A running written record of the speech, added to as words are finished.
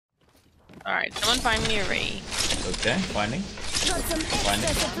Alright, someone find me a Ray. Okay, finding.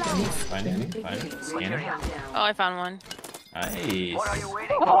 Finding. Scanning. Oh, I found one. Nice. What are you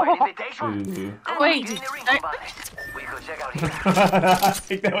waiting for? An invitation? Wait. We could check out here. I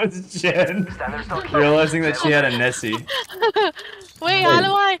think that was Jen. Realizing that she had a Nessie. Wait, how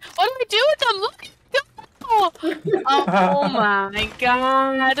do I? What do I do with them? Look. Go. Oh my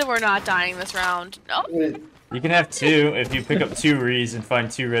god. We're not dying this round. No. You can have 2 if you pick up 2 Rees and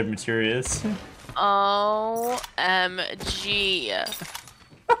find 2 red materials. OMG.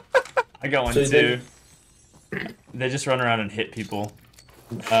 I got one too. They just run around and hit people.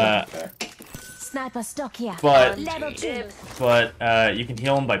 Sniper stock here. But you can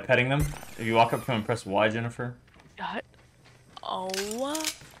heal them by petting them. If you walk up to them and press Y, Jennifer. God. Oh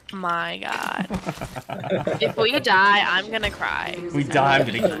my god. If we die, I'm gonna cry. If we die, I'm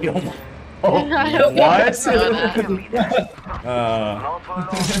gonna kill them. Oh, what? Little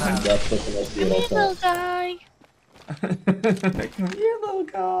guy. Little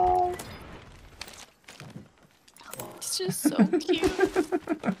guy. It's just so cute.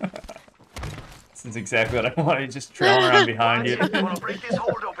 This is exactly what I wanted, just trailing around behind you.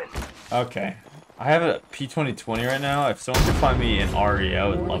 Okay. I have a P2020 right now. If someone could find me an RE, I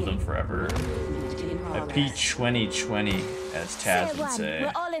would love them forever. A P2020, as Taz would say.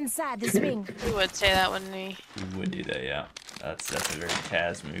 We're all inside this ring. You would say that, wouldn't he? You would do that, yeah. That's a very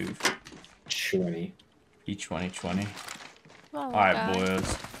Taz move. 20. P2020. Oh, Alright,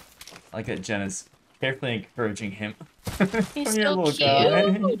 boys. I like that Jen is carefully encouraging him. He's Come so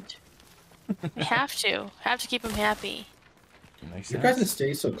here, cute. We have to keep him happy. You guys that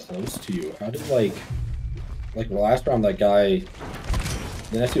stay so close to you. How did like last round that guy,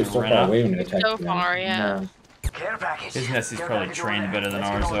 the Nessie was so far away when it attacked so far, yeah. His Nessie's probably trained better than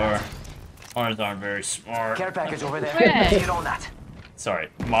ours are. Ours aren't very smart. Care package over there. Get on that.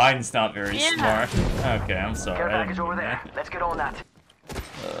 Sorry, mine's not very smart. Okay, I'm sorry. Care package over there. Let's get on that.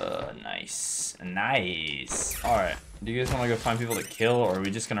 Nice. Alright, do you guys want to go find people to kill, or are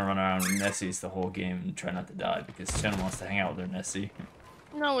we just gonna run around with Nessies the whole game and try not to die because Jen wants to hang out with her Nessie?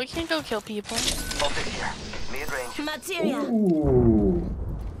 No, we can't go kill people. Optics here. Mid-range. Material. Ooh.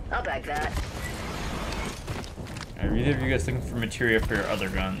 I'll back that. Are either of you guys looking for materia for your other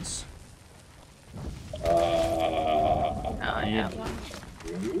guns? Oh, yeah.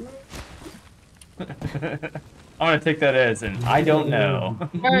 I'm gonna take that as an I don't know.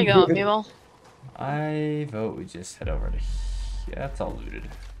 Where are we going, people? I vote we just head over to here. Yeah, that's all looted.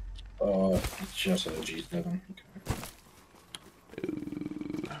 It's just a G7. Okay.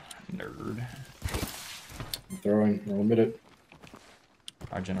 Ooh, nerd. I'm throwing, I'll admit it.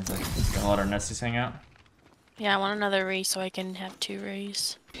 Alright, Jennifer. Gonna let our Nessies hang out? Yeah, I want another Ree so I can have 2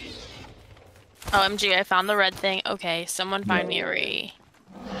 Rees. OMG, I found the red thing. Okay, someone find me a Ree.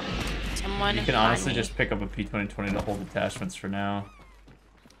 Someone You can honestly just pick up a P2020 to hold attachments for now.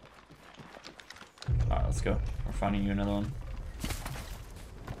 Alright, let's go. We're finding you another one.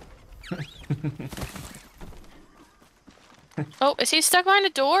 Oh, is he stuck behind a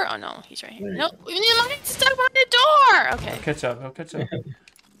door? Oh no, he's right here. Nope, he's stuck behind a door! Okay. He'll catch up,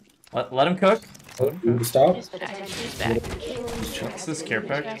 let him cook. Stop. He's back. He's back. What's this care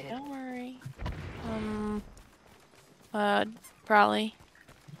pack? Don't worry. Probably.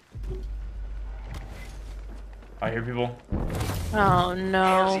 I hear people. Oh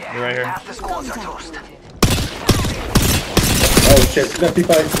no. You're right here. Oh shit, that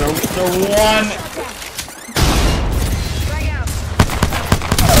P5. The one!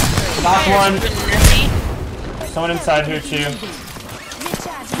 Knock one. Someone inside here too.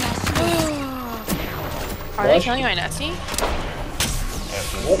 Are they killing my Nessie?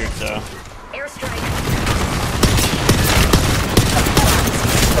 Yeah, here, so.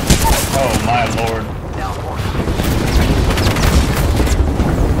 Oh my lord.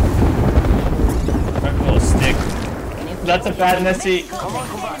 Little stick. That's a bad Nessie.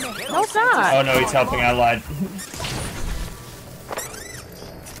 No, it's not. Oh no, he's helping. I lied.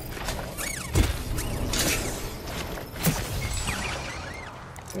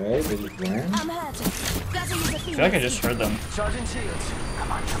 Okay, they just ran. I'm hurt. I feel like I just heard them. Charging shields.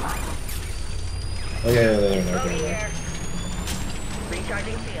 Come on. Oh yeah, there.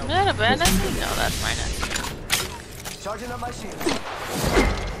 Recharging Is shields. that a bad Nessie? No, that's my Nessie. Charging up my shields.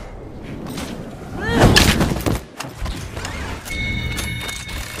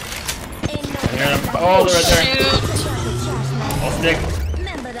 I hear them. Oh, they're right there. Shoot. Oh, stick.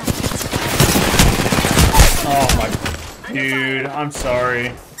 Oh my. Dude, I'm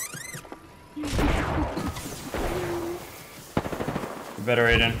sorry. You better,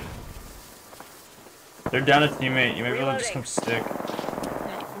 Aiden. They're down a teammate. You may be able to just come stick.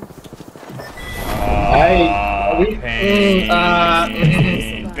 pain.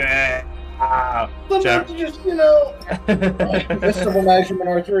 Sometimes you just, you know, Mr. Measurement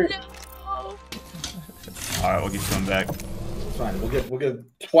R3. All right, we'll get one back. Fine, we'll get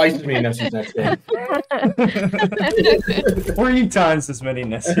twice as many Nessies next game. 3 times as many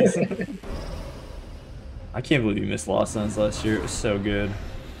Nessies. I can't believe you missed Lost Zones last year. It was so good.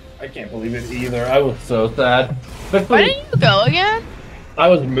 I can't believe it either. I was so sad. Why didn't you go again? I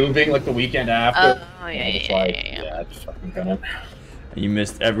was moving like the weekend after. Oh, yeah, Yeah, just fucking couldn't. You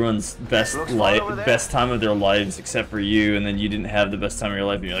missed everyone's best time of their lives except for you, and then you didn't have the best time of your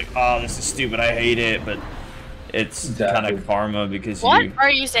life, and you're like, oh, this is stupid, I hate it, but it's kind of karma because what you...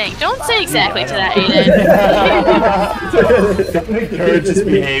 are you saying? Don't say exactly to that, Aiden. Encourages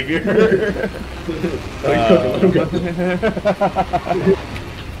behavior.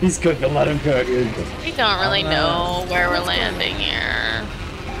 He's cooking, let him cook. We don't really know where we're landing here.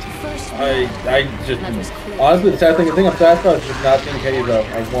 I just, honestly, the sad thing, I'm sad about is just not seeing Keizo.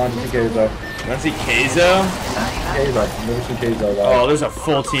 I want to see Keizo. You want to see Keizo? Keizo, I've never seen Keizo. Oh, there's a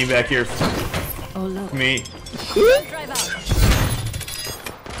full team back here. Oh, look. Me.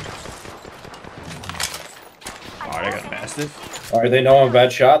 Alright, I got a Mastiff. Alright, they know I'm a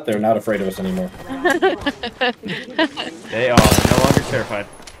bad shot. They're not afraid of us anymore. They are no longer terrified.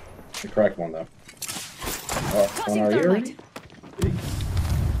 The correct one, though. Oh, one are you?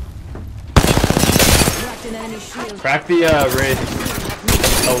 Crack the raid.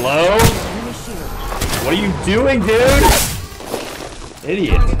 Hello? What are you doing, dude?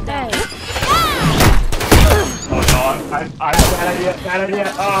 Idiot. Oh no, I'm bad idea.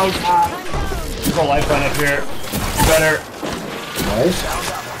 Oh god. There's a lifeline up here. Better. Nice.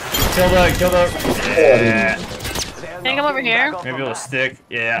 Kill the. Yeah. Can I come over here? Maybe a little stick.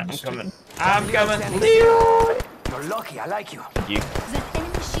 Yeah, I'm coming. Leroy. You're lucky, I like you. You.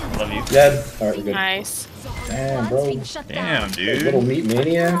 Love you. Dead. Alright, we're good. Nice. Damn, bro. Damn, dude. Little meat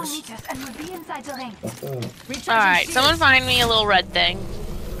maniacs. Alright, someone find me a little red thing.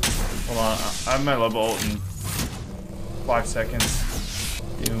 Hold on, I have my level ult in 5 seconds.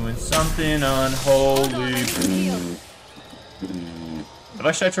 Doing something unholy. Have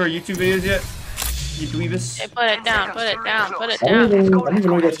I shot your YouTube videos yet? You dweebus? Hey, put it down, put it down, put it I don't down. even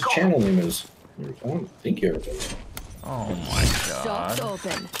know what the channel name is. I don't think you're. Oh my god.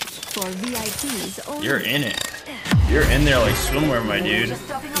 Open for VIPs only. You're in it. You're in there like swimwear, my dude.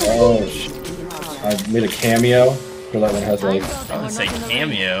 Oh, I made a cameo. So that one has like I would say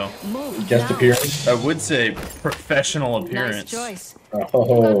cameo. guest appearance. I would say professional appearance. Nice choice.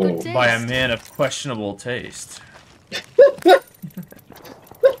 Oh, By a man of questionable taste.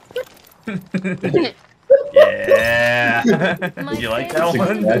 Yeah. You like that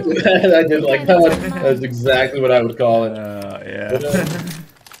one? I did like that one. That's exactly what I would call it. Yeah.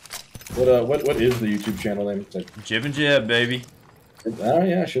 What is the YouTube channel name? It's like, Jib and jab, baby. oh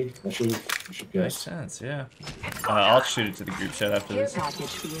yeah, I should Makes guess sense, yeah. I'll shoot it to the group chat after this.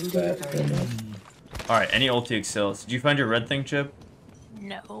 that. Alright, any ulti excels. Did you find your red thing, Chip?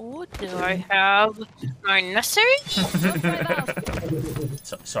 No, do I have my Nessie?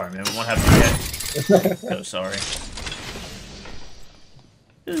 Sorry, man, we won't have it yet. So sorry.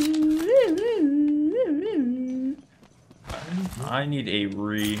 I need a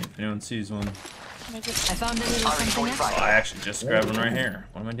re if anyone sees one. I found a little something else. Oh, I actually just grabbed one right here.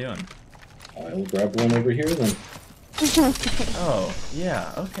 What am I doing? I will grab one over here then. Oh,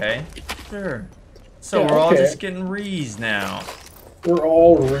 yeah, okay. Sure. So Yeah, we're all okay. just getting rees now. We're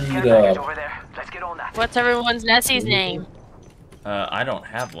all read up. over there. Let's get on that. What's everyone's Nessie's name? I don't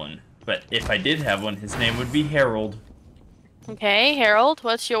have one. But if I did have one, his name would be Harold. Okay, Harold,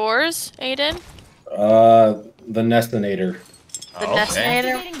 what's yours, Aiden? The Nestinator. The Oh, okay.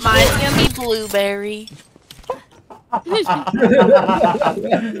 Nessinator? Mine's gonna be Blueberry.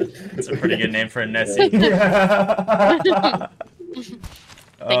 That's a pretty good name for a Nessie.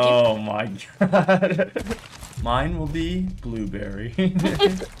 Oh my god. Mine will be Blueberry. And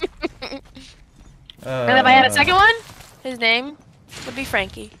if I had a second one, his name would be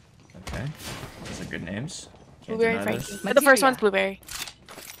Frankie. Okay. Those are good names. Can't Blueberry deny Frankie. those. But the first one's Blueberry.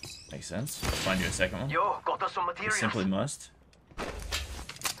 Makes sense. Let's find you a second one. Yo, got us some We materials. simply must. I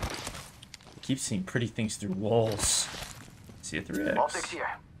keep seeing pretty things through walls. See a 3x. Optics here.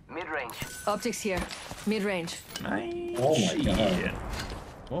 Mid-range. Optics here. Mid-range. Nice. Oh my god. Shit.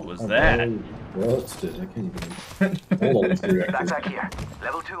 What was that? Roasted. I can't even. Hold on, let's do that. Backpack here.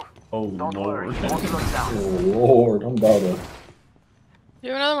 Level 2. Oh Don't worry, lord. you won't slow down. Oh lord, I'm about to. Do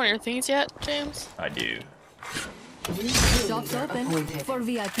you have another one of your things yet, James? I do. Shops open for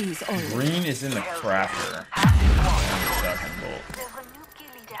VIPs only. Green is in the crafter. Shotgun bolt.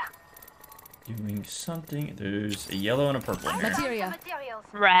 doing something. There's a yellow and a purple in here. Materia.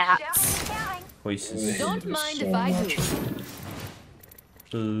 Rats. Voices. Don't mind So if I much.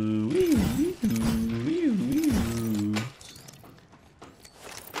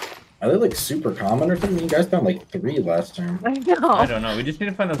 Are they like super common or something? You guys found like 3 last time. I know. I don't know. We just need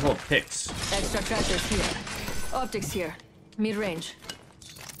to find those little ticks. Extra trackers here. Optics here. Mid-range.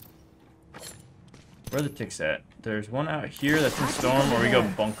 Where are the ticks at? There's one out here that's in storm, or we go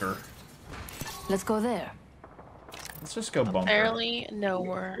bunker. Let's go there. Let's just go bunker. Barely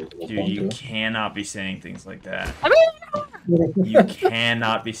nowhere. Dude, you cannot be saying things like that. I mean, You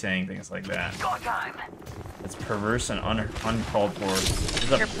cannot be saying things like that. Got time. That's perverse and uncalled for.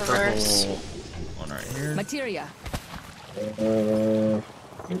 There's a You're perverse. purple one right here. Materia.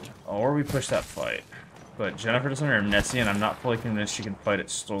 Or we push that fight. But Jennifer doesn't have Nessie, and I'm not fully convinced she can fight at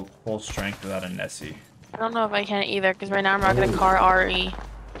full strength without a Nessie. I don't know if I can either, because right now I'm rocking a car RE.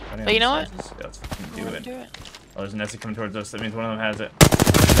 But you know what? Yeah, let's fucking I'm gonna do it. do it. Oh, there's a Nessie coming towards us. That means one of them has it.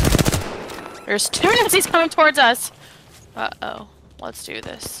 There's 2 Nessies coming towards us. Uh-oh. Let's do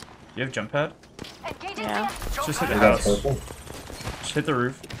this. You have jump pad? Yeah. Let's just hit the That's house. purple. Just hit the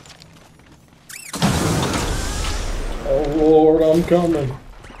roof. Oh Lord, I'm coming.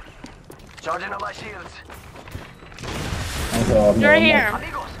 Charging up my shields. Oh, no, They're I'm not. here.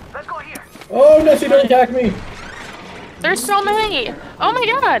 Amigos, let's go here. Oh, Nessie, don't attack me! There's so many. Oh my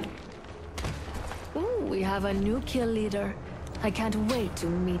god. Ooh, we have a new kill leader. I can't wait to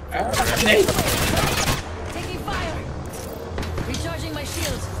meet them. Taking fire. Recharging my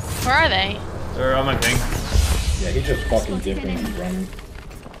shield. Where are they? They're on my ping. Yeah, he's just fucking dipping and running.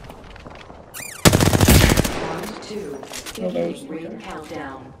 Oh, that was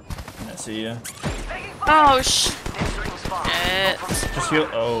Nessie, yeah. Oh, shit. Entering spawn. Just heal.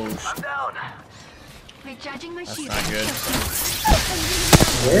 Oh, I'm down. Recharging my that's shield. not good.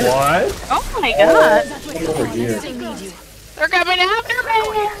 Where? What? Oh my god. I'm over here. Still need you. They're coming after me.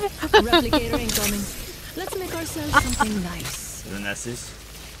 Replicator incoming. Let's make ourselves something nice. The Nessies.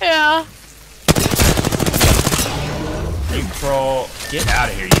 Yeah. You crawl. Get out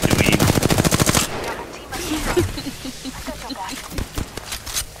of here, you dweeb.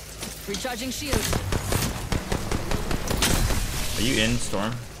 Recharging shield. Are you in,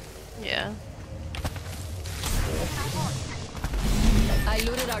 Storm? Yeah. I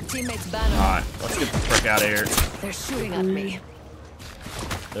looted our teammate's banner. Alright, let's get the frick out of here. They're shooting at me.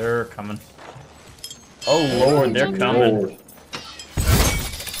 They're coming. Oh lord, they're coming. Lord.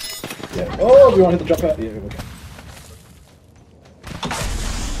 Yeah. Oh, we want to hit the jump out? Yeah, okay.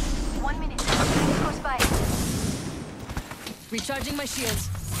 1 minute. Close by. Recharging my shields.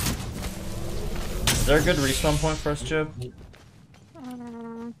 Is there a good respawn point for us, Joe?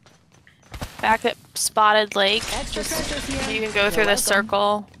 Back at Spotted Lake. Extra treasures here. You can go through the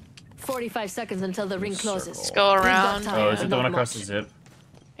circle. 45 seconds until the ring closes. Circle. Go We've got around. time. Oh, is it the Not one across the much. zip?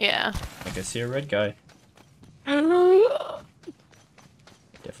 Yeah. I think I see a red guy.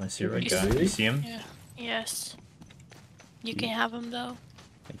 Definitely see a red guy. You see him? Yeah. Yes. You can have them though.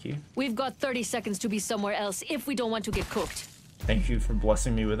 Thank you. We've got 30 seconds to be somewhere else if we don't want to get cooked. Thank you for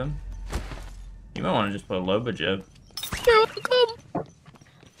blessing me with him. You might want to just put a Loba, Jeb. You're welcome.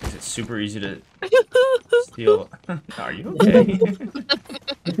 Is it super easy to steal? Are you okay?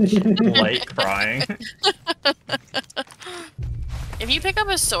 Light crying. If you pick up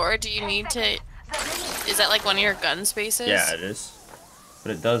a sword, do you need to... Is that like one of your gun spaces? Yeah, it is.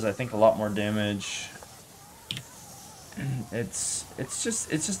 But it does, I think, a lot more damage. It's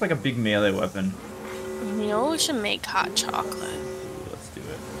just like a big melee weapon. You know, we should make hot chocolate. Let's do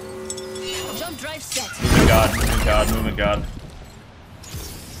it. Jump drive set. Movement god, movement god, movement god.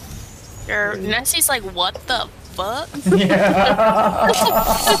 Your Nessie's like, what the fuck? Yeah.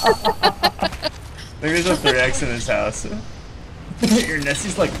 There's a 3x in his house. Your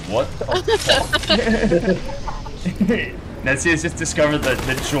Nessie's like, what the fuck? Nessie has just discovered the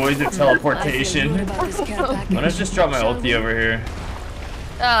joys of teleportation. I feel good about this care I'm package. gonna just drop my ulti over here.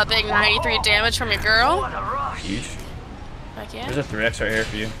 Big 93 damage from your girl. What a rush. Huge. Heck yeah. There's a 3x right here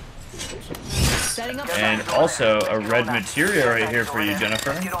for you. Setting up And also a red materia right here for you,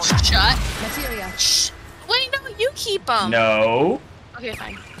 Jennifer. Get on that. Shut. materia. Shh. Wait, no, you keep them. No. Okay,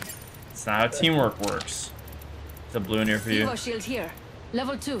 fine. It's not how teamwork works. There's a blue in here for you. Evo shield here.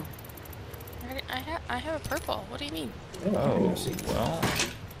 Level 2. I have a purple. What do you mean? Oh, well,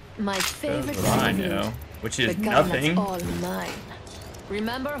 My that's favorite what I kind of know. loot. Which The is gun nothing. that's all mine.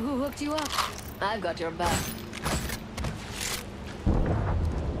 Remember who hooked you up? I've got your back.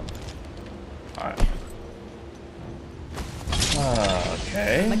 Alright.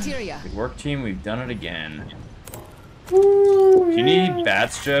 Okay. Materia. Good work, team. We've done it again. Do you need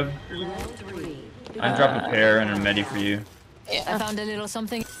bats, Jeb? I drop a pair and a medi for you. Yeah. I found a little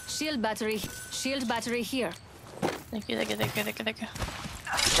something. Shield battery here. Thank you. Care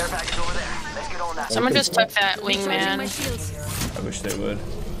package over there. Let's get on that. Someone just took that Recharging my wingman. shields. I wish they would.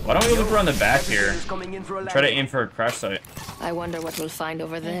 Why don't we look around the back here? Coming in for a Try to aim for a crash site. I wonder what we'll find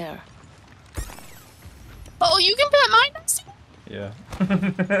over there. Oh, you can put mine. Yeah.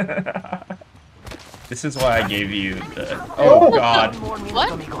 This is why I gave you the. Oh God.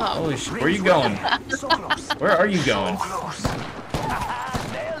 What? Oh. Holy shit. Where are you going? So close. Where are you going? Close.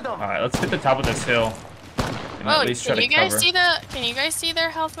 Nailed them. All right, let's hit the top of this hill. And Oh, at least try can to you guys cover. see the? Can you guys see their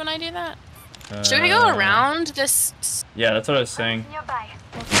health when I do that? Should we go around this? Yeah, that's what I was saying. Nearby.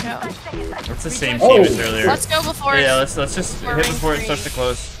 Let's go. It's the same Oh. team as earlier. Let's go before. Yeah, let's just We're hit ring before it three. starts to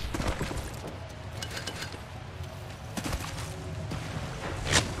close.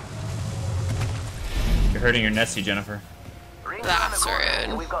 You're hurting your Nessie, Jennifer. Ring That's on the corner.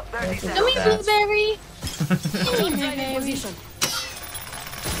 rude. We've got 30 seconds. Come here, blueberry. Right in position.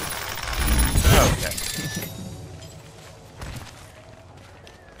 Okay.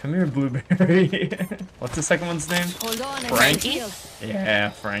 Come here, blueberry. What's the second one's name? Hold on, Frankie? Yeah,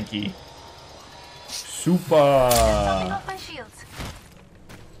 Frankie. Super. Off my shields.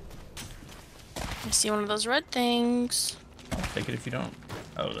 I see one of those red things. I'll take it if you don't.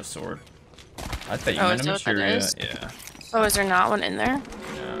 Oh, the sword. I thought you Oh, meant is a that what that materia. is? Yeah. Oh, is there not one in there?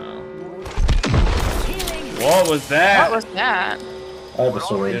 No. What was that? What was that? I have a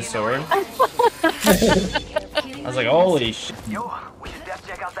sword. His sword? I was like, holy shit. Yo, we should def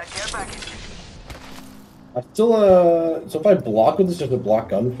check out that care package. I still so if I block with this, does it block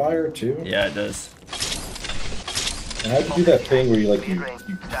gunfire too? Yeah, it does. And how do you do that thing where you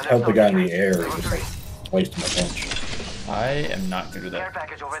help the guy in the air and just like waste him a bunch? I am not good with Care that.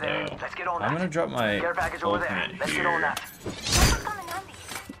 package over there. So, Let's get on I'm that. gonna drop my Care package over there. ultimate Let's get on here. that.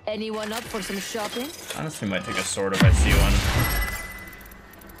 Anyone up for some shopping? Honestly, might take a sword if I see one.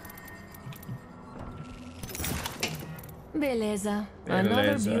 Beleza.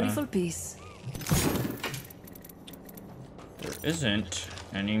 Another Beleza. beautiful piece. There isn't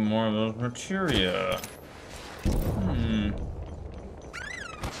any more of those materia.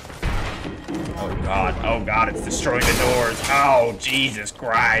 Oh god, it's destroying the doors. Oh, Jesus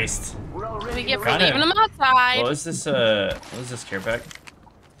Christ. We're already We get for Kinda. leaving them outside. What is this, care pack?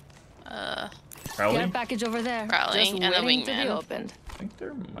 Crowley? Care package over there. Crowley Just and the waiting to be wingman. opened. I think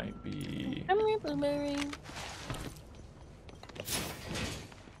there might be... Come here, blueberry.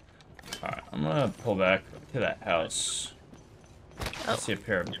 Alright, I'm gonna pull back to that house. Oh. I see a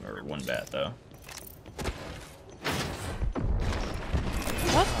pair of, or one bat, though.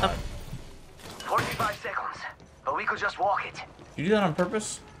 What the? 45 seconds. But we could just walk it. You do that on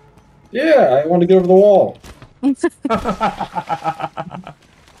purpose? Yeah, I want to get over the wall.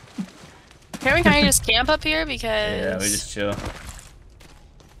 Can we kind of just camp up here because? Yeah, we just chill.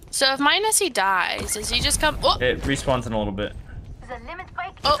 So if my Nessie dies, does he just come? Oh, It respawns in a little bit. The limit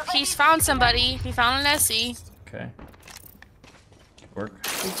break. oh, he's found somebody. He found a Nessie. Okay. Work.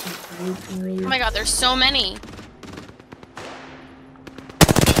 Oh my god, there's so many.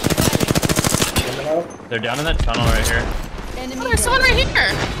 Coming out. They're down in that tunnel right here. Enemy Oh, there's someone right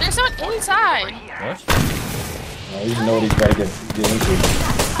here. There's someone inside. What? I don't even know what he's trying to get into.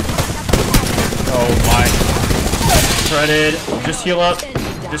 Oh my. Shredded. Just heal up.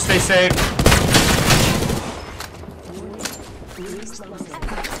 Just stay safe.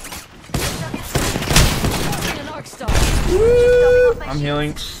 an arc star. I'm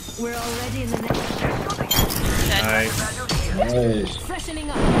healing. We're already in the next. Nice. Nice. Freshening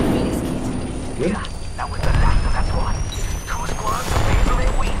up. Phoenix kit. Good. That was the last of that squad. 2 squads, so they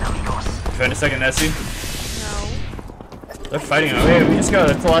win, amigos. Defend a second, Nessie. No. They're fighting. Oh, wait, we just go.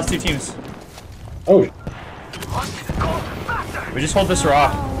 That's the last two teams. Oh, Must go faster. We just hold this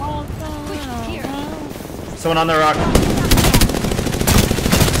rock. Here. Someone on the rock.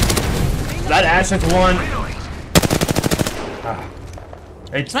 That Ash has one. Ah.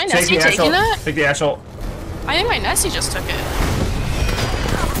 Hey, my take Nessie the Ash taking ult. that? Take the Ash ult. I think my Nessie just took it.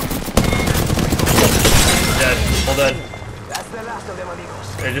 Dead. Full dead. That's the last of them,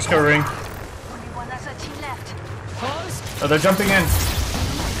 amigos. Okay, just go ring. Only one less team left. Pause. Oh, they're jumping in.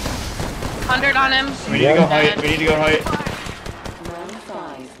 100 on him. We need to go height. We need to go height. Round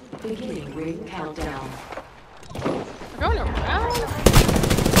 5. Beginning ring countdown. We're going around.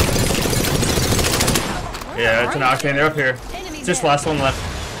 Yeah, it's an octane. They're up here. Enemy It's just there. last one left.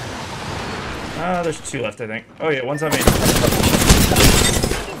 There's two left, I think. Oh yeah, one's on me.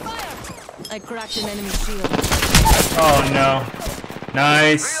 I cracked an enemy shield. Oh no.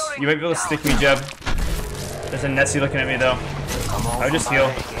 Nice. You might be able to stick me, Jeb. There's a Nessie looking at me though. I would just heal.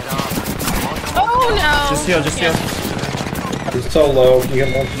 Get up. Oh no! Just heal, just heal. He's so low. You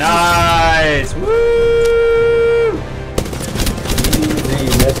get one. Nice! Woo!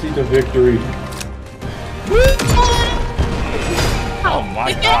 Easy, Nessie to victory. Oh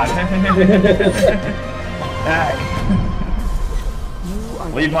my god.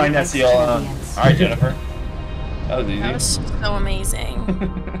 Leave my Nessie alone. Alright, Jennifer. That was easy. That was so amazing.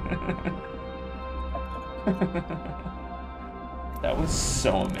 That was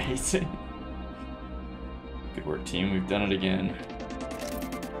so amazing. Good work, team. We've done it again.